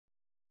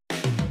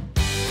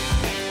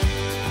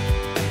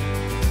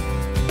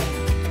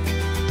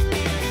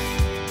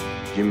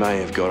You may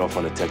have got off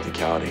on a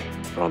technicality,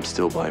 but I'm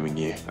still blaming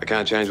you. I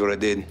can't change what I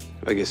did.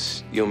 I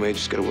guess you and me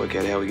just gotta work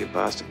out how we get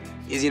past it.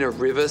 Is he in a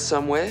river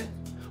somewhere?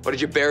 Or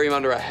did you bury him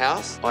under a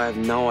house? I have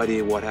no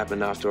idea what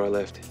happened after I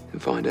left.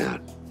 And find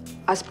out.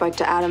 I spoke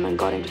to Adam and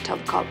got him to tell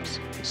the cops.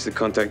 It's the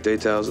contact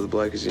details of the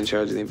bloke who's in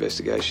charge of the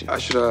investigation. I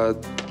should,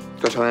 go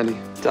tell Andy.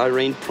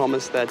 Irene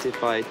promised that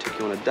if I took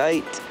you on a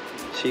date,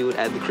 she would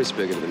add the Chris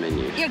burger to the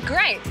menu. Yeah,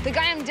 great. The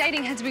guy I'm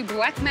dating had to be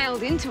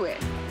blackmailed into it.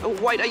 Oh,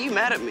 wait, are you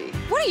mad at me?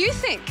 What do you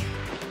think?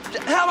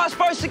 How am I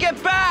supposed to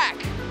get back?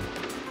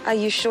 Are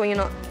you sure you're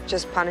not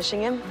just punishing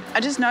him? I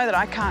just know that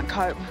I can't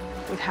cope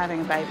with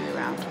having a baby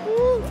around.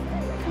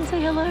 Come say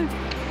hello.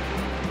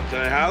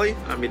 So, Harley,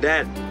 I'm your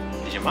dad.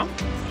 Is your mum?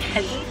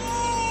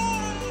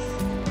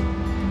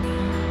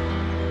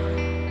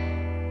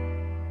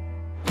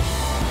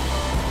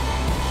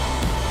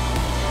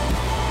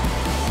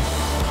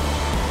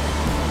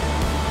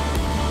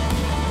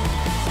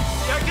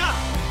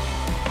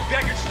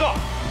 Bianca, stop!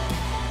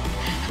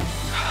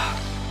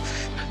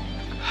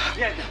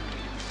 Bianca.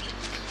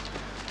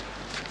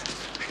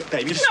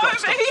 Baby, stop, No,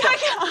 baby,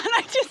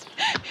 I can't.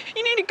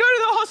 You need to go to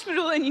the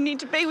hospital and you need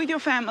to be with your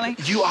family.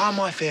 You are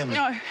my family.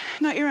 No,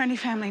 not your only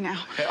family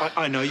now.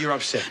 I know you're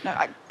upset. No,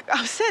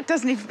 upset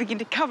doesn't even begin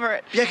to cover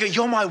it. Bianca,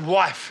 you're my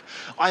wife.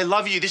 I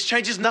love you. This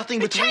changes nothing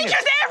between us. It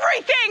changes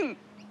everything!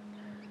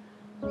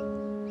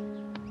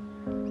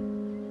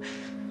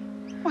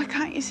 Why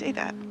can't you see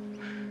that?